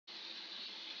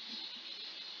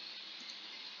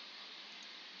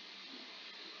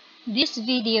This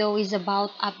video is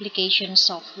about application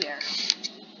software.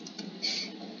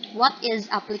 What is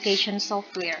application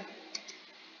software?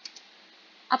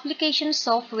 Application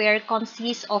software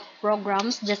consists of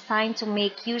programs designed to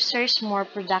make users more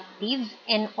productive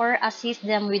and or assist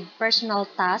them with personal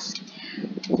tasks.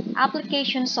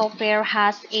 Application software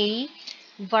has a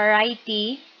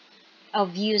variety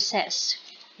of uses.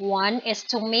 One is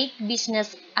to make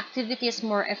business activities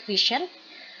more efficient.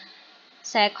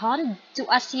 Second, to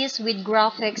assist with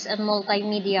graphics and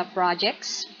multimedia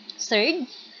projects. Third,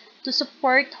 to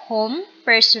support home,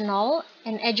 personal,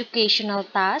 and educational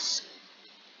tasks.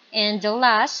 And the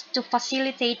last, to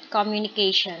facilitate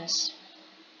communications.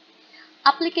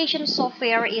 Application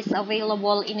software is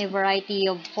available in a variety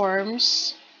of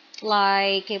forms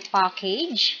like a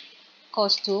package,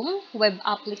 custom, web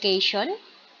application,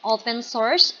 open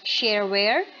source,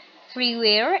 shareware,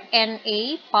 freeware, and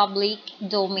a public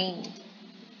domain.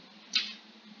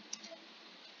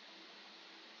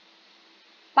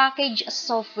 Package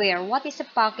software. What is a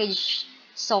package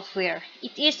software?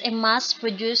 It is a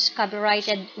mass-produced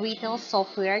copyrighted retail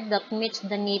software that meets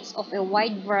the needs of a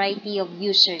wide variety of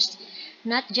users,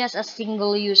 not just a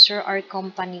single user or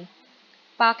company.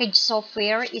 Package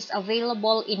software is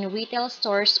available in retail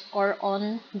stores or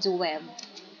on the web.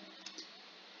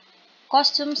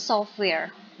 Custom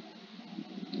software.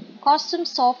 Custom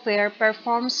software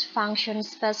performs functions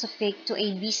specific to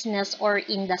a business or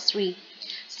industry.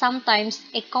 Sometimes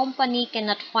a company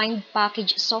cannot find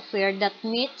packaged software that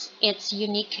meets its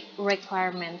unique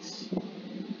requirements.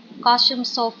 Custom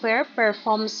software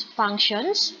performs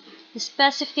functions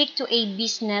specific to a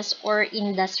business or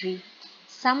industry.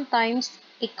 Sometimes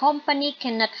a company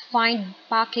cannot find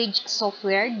packaged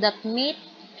software that meets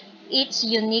its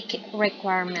unique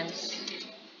requirements.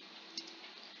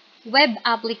 Web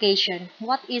application.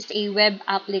 What is a web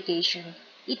application?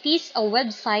 It is a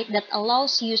website that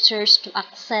allows users to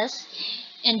access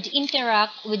and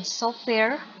interact with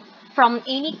software from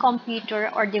any computer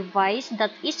or device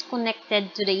that is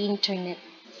connected to the internet.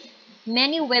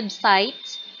 Many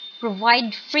websites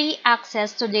provide free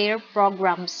access to their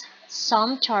programs.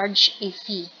 Some charge a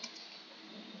fee.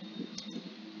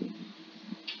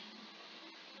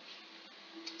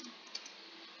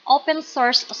 Open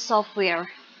source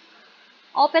software.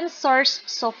 Open source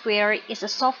software is a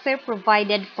software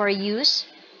provided for use,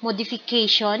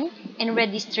 modification, and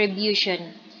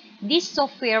redistribution. This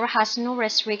software has no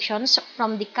restrictions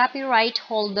from the copyright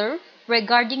holder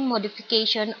regarding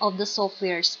modification of the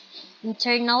software's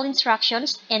internal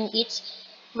instructions and its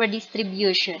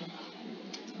redistribution.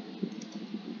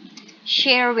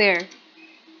 Shareware.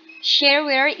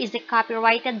 Shareware is a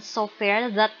copyrighted software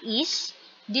that is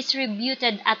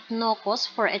distributed at no cost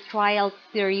for a trial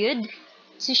period.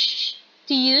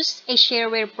 To use a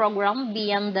shareware program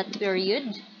beyond that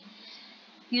period,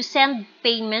 you send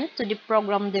payment to the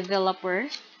program developer.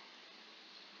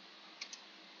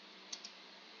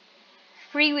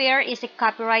 Freeware is a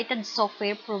copyrighted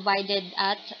software provided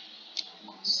at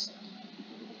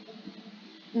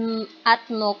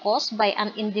no cost by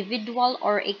an individual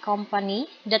or a company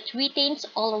that retains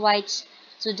all rights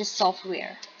to the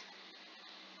software.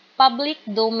 Public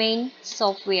domain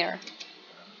software.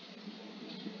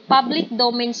 Public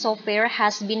domain software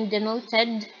has been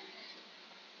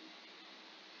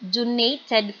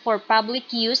donated for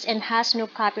public use and has no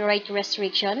copyright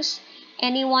restrictions.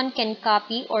 Anyone can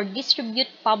copy or distribute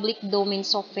public domain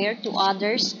software to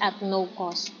others at no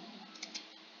cost.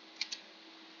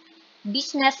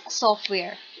 Business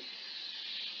software.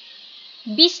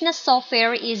 Business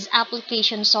software is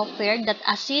application software that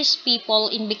assists people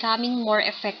in becoming more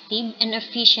effective and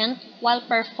efficient while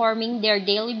performing their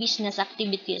daily business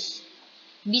activities.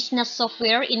 Business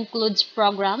software includes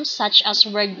programs such as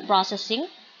word processing,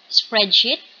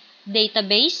 spreadsheet,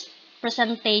 database,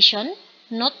 presentation,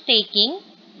 note-taking,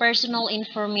 personal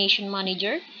information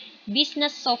manager,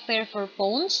 business software for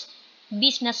phones,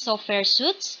 business software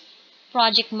suites,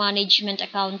 project management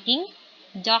accounting,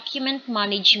 document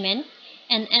management,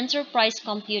 and enterprise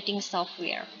computing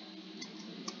software.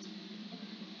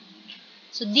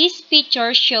 So this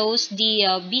picture shows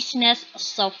the business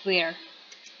software.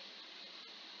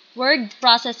 Word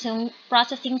processing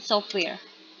software.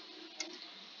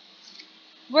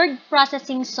 Word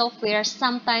processing software,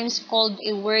 sometimes called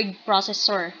a word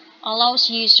processor, allows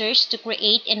users to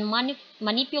create and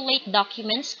manipulate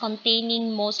documents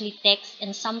containing mostly text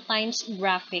and sometimes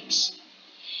graphics.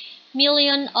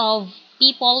 Millions of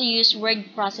people use word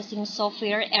processing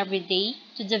software every day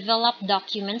to develop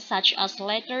documents such as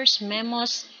letters,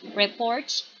 memos,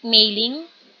 reports, mailing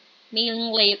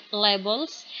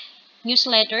labels,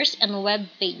 newsletters, and web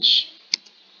page.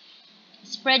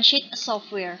 Spreadsheet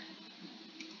software.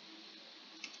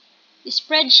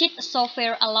 Spreadsheet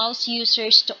software allows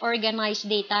users to organize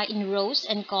data in rows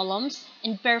and columns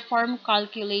and perform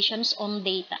calculations on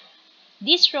data.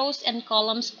 These rows and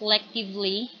columns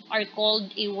collectively are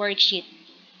called a worksheet.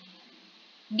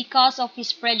 Because of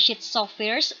spreadsheet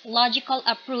software's logical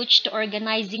approach to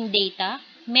organizing data,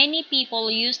 many people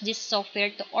use this software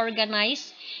to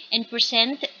organize and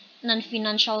present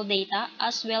non-financial data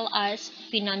as well as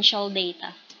financial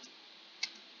data.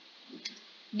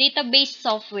 Database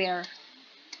software.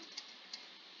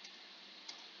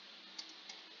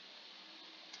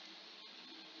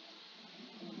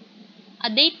 A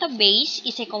database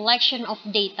is a collection of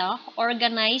data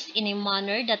organized in a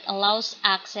manner that allows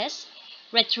access,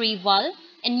 retrieval,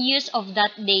 and use of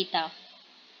that data.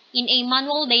 In a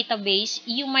manual database,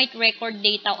 you might record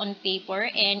data on paper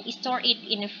and store it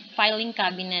in a filing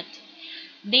cabinet.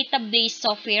 Database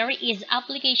software is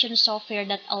application software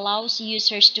that allows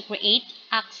users to create,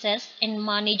 access, and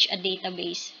manage a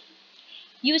database.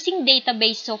 Using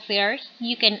database software,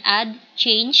 you can add,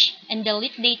 change, and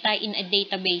delete data in a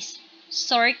database,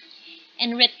 sort,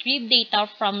 and retrieve data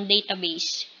from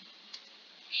database,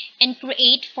 and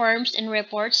create forms and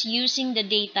reports using the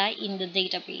data in the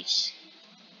database.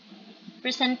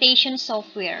 Presentation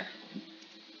software.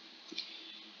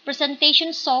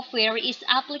 Presentation software is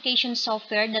application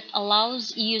software that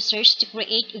allows users to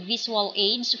create visual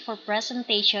aids for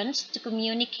presentations to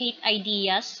communicate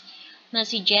ideas,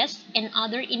 messages, and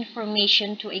other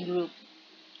information to a group.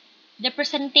 The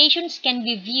presentations can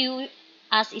be viewed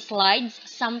as slides,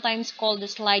 sometimes called a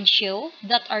slideshow,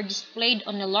 that are displayed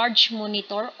on a large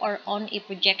monitor or on a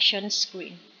projection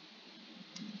screen.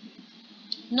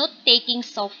 Note-taking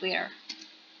software.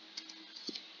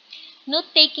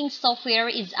 Note-taking software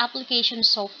is application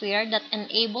software that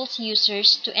enables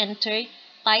users to enter,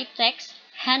 type text,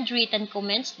 handwritten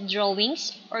comments,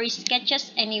 drawings, or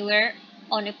sketches anywhere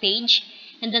on a page,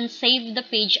 and then save the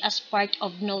page as part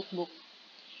of Notebook.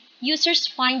 Users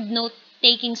find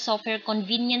note-taking software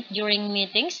convenient during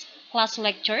meetings, class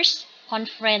lectures,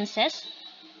 conferences,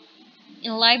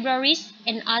 in libraries,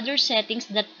 and other settings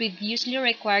that previously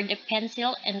required a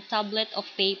pencil and tablet of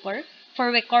paper for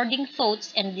recording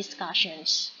thoughts and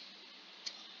discussions.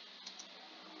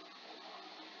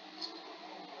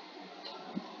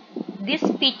 This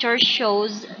picture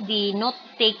shows the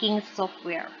note-taking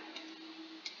software.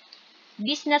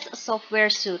 Business software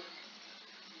suite.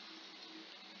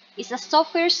 A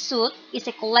software suite is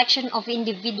a collection of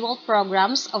individual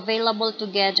programs available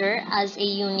together as a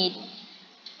unit.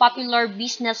 Popular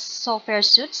business software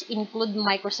suites include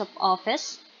Microsoft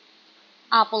Office,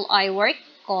 Apple iWork,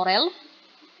 Corel,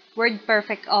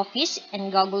 WordPerfect Office,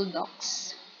 and Google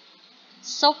Docs.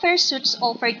 Software suites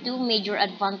offer two major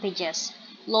advantages: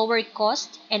 lower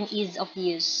cost and ease of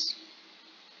use.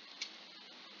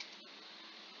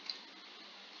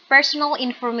 Personal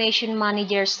Information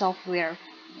Manager software.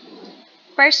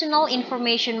 Personal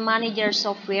Information Manager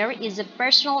software is a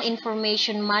personal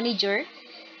information manager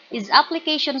is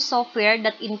application software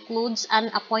that includes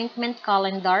an appointment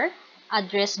calendar,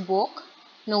 address book,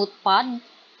 notepad,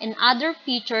 and other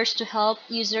features to help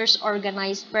users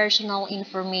organize personal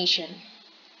information.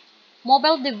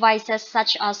 Mobile devices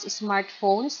such as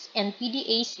smartphones and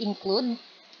PDAs include,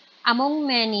 among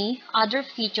many other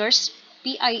features,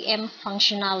 PIM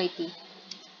functionality.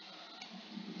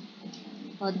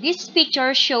 This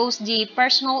picture shows the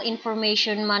Personal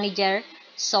Information Manager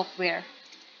software.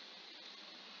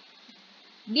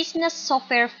 Business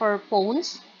software for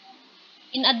phones.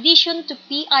 In addition to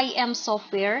PIM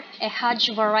software, a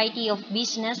huge variety of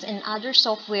business and other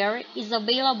software is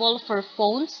available for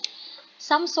phones.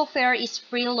 Some software is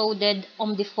preloaded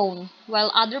on the phone,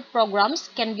 while other programs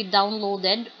can be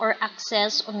downloaded or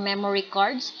accessed on memory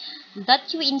cards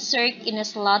that you insert in a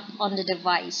slot on the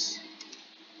device.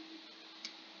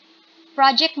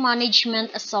 Project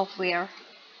Management software.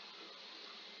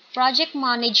 Project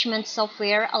management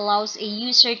software allows a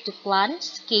user to plan,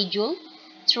 schedule,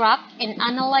 track, and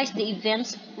analyze the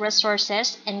events,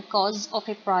 resources, and costs of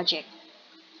a project.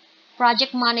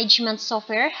 Project management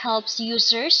software helps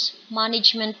users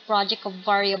manage project of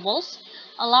variables,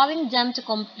 allowing them to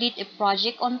complete a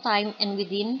project on time and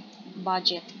within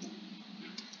budget.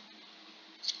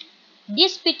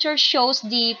 This picture shows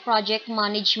the project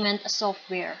management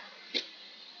software.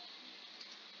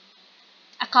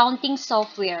 Accounting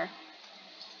software.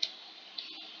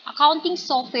 Accounting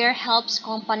software helps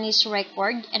companies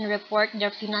record and report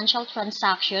their financial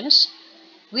transactions.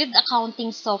 With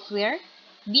accounting software,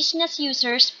 business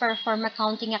users perform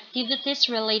accounting activities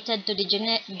related to the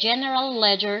general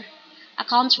ledger,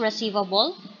 accounts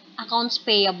receivable, accounts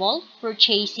payable,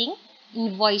 purchasing,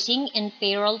 invoicing, and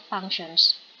payroll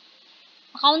functions.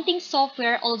 Accounting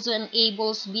software also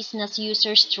enables business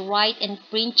users to write and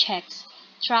print checks,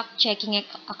 track checking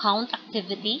account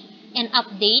activity, and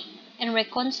update and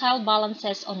reconcile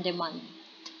balances on demand.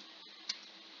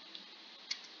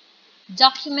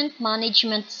 Document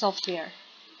management software.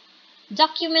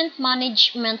 Document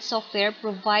management software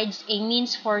provides a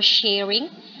means for sharing,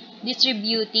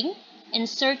 distributing, and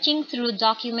searching through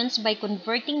documents by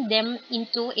converting them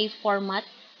into a format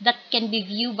that can be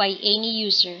viewed by any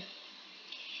user.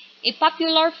 A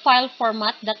popular file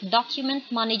format that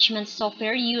document management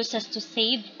software uses to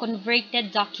save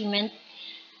converted document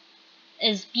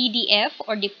is PDF,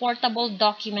 or the portable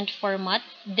document format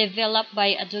developed by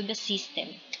Adobe System.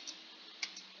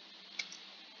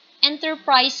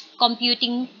 Enterprise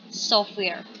computing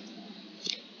software.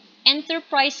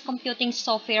 Enterprise computing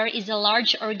software is a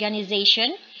large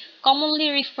organization, commonly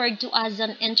referred to as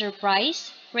an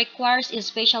enterprise, requires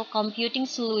special computing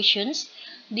solutions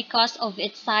because of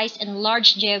its size and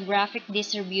large geographic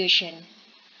distribution.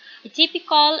 A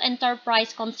typical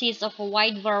enterprise consists of a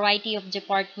wide variety of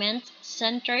departments,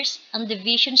 centers, and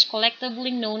divisions collectively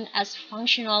known as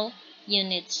functional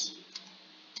units.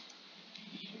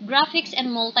 Graphics and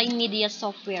multimedia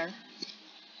software.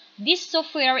 This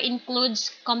software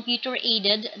includes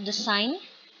computer-aided design,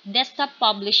 desktop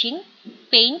publishing,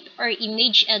 paint or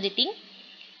image editing,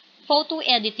 photo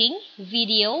editing,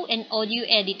 video and audio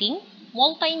editing,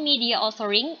 multimedia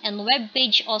authoring, and web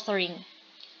page authoring.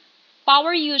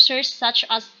 Power users such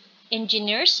as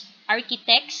engineers,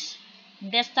 architects,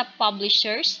 desktop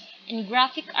publishers, and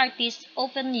graphic artists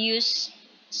often use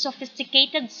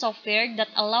sophisticated software that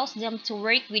allows them to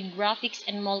work with graphics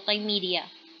and multimedia.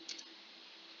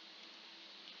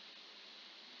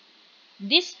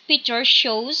 This picture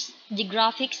shows the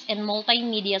graphics and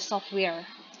multimedia software.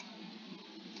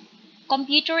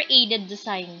 Computer-aided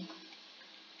design.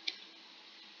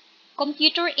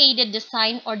 Computer-aided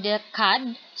design, or the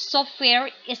CAD software,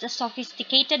 is a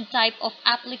sophisticated type of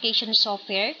application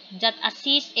software that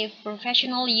assists a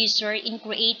professional user in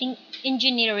creating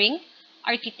engineering,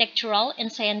 architectural,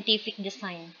 and scientific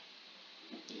design.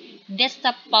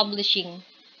 Desktop publishing.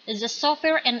 The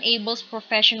software enables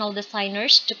professional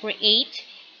designers to create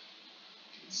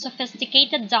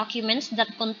sophisticated documents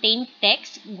that contain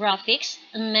text, graphics,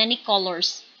 and many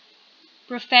colors.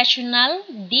 Professional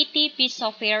DTP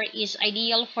software is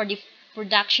ideal for the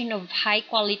production of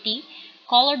high-quality,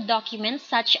 colored documents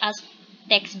such as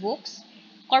textbooks,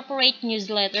 corporate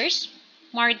newsletters,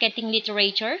 marketing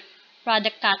literature,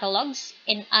 product catalogs,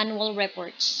 and annual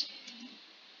reports.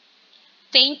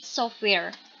 Paint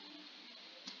software.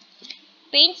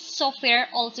 Paint software,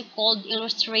 also called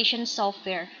illustration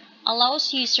software,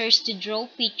 allows users to draw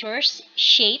pictures,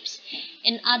 shapes,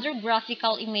 and other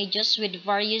graphical images with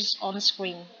various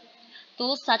on-screen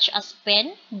tools such as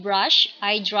pen, brush,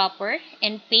 eyedropper,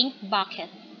 and paint bucket.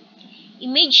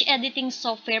 Image editing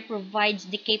software provides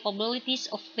the capabilities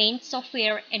of Paint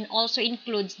software and also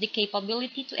includes the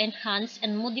capability to enhance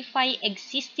and modify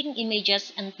existing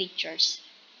images and pictures.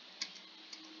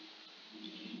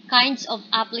 Kinds of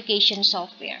application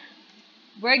software.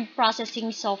 Word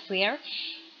processing software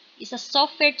is a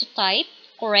software to type,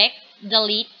 correct,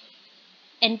 delete,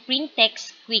 and print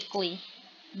text quickly.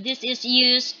 This is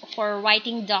used for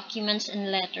writing documents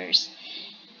and letters.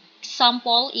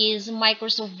 Example is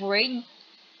Microsoft Word,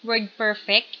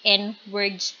 WordPerfect, and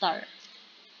WordStar.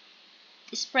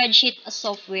 Spreadsheet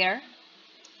software.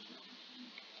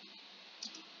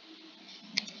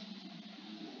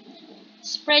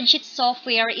 Spreadsheet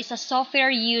software is a software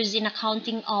used in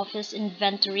accounting office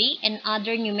inventory and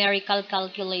other numerical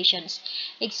calculations.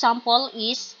 Example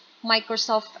is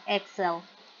Microsoft Excel.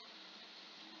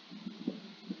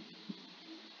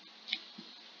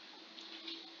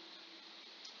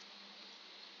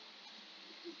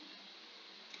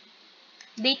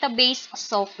 Database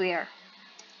software.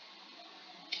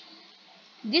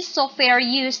 This software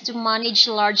used to manage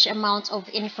large amounts of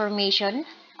information,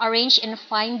 arrange and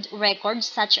find records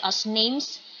such as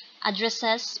names,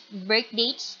 addresses, birth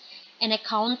dates, and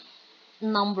account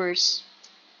numbers.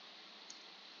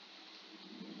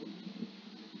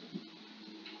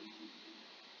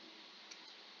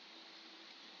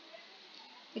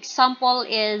 Example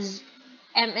is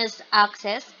MS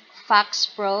Access, Fax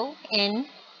Pro, and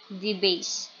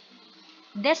DBase.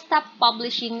 Desktop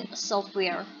publishing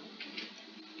software.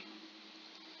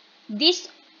 This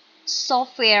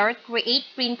software creates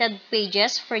printed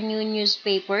pages for new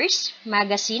newspapers,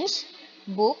 magazines,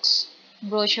 books,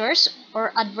 brochures,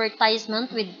 or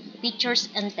advertisement with pictures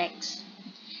and text.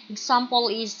 Example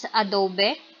is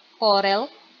Adobe, Corel,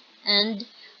 and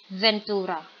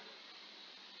Ventura.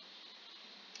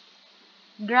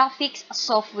 Graphics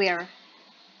software.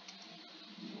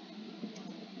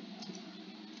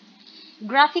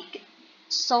 Graphic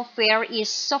software is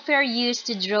software used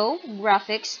to draw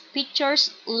graphics,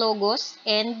 pictures, logos,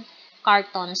 and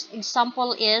cartoons.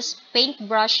 Example is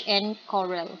Paintbrush and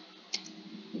Corel.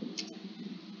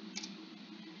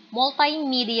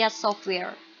 Multimedia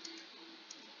software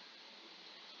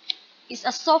is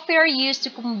a software used to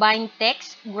combine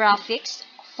text, graphics,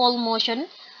 full motion,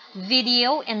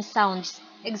 video, and sounds.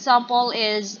 Example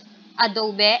is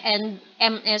Adobe and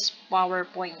MS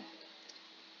PowerPoint.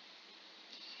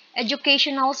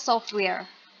 Educational software.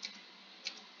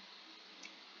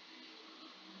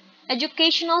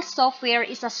 Educational software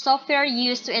is a software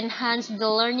used to enhance the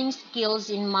learning skills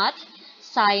in math,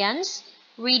 science,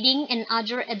 reading, and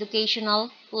other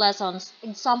educational lessons.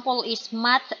 Example is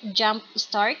Math Jump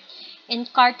Start,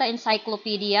 Encarta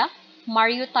Encyclopedia,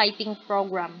 Mario Typing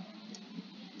Program.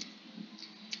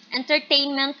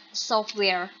 Entertainment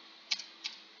software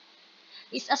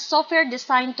is a software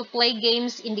designed to play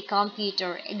games in the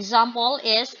computer. Example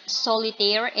is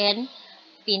Solitaire and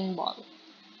Pinball.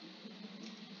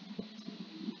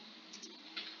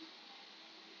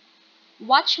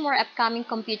 Watch more upcoming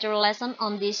computer lessons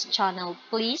on this channel.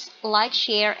 Please like,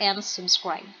 share, and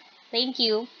subscribe. Thank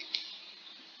you.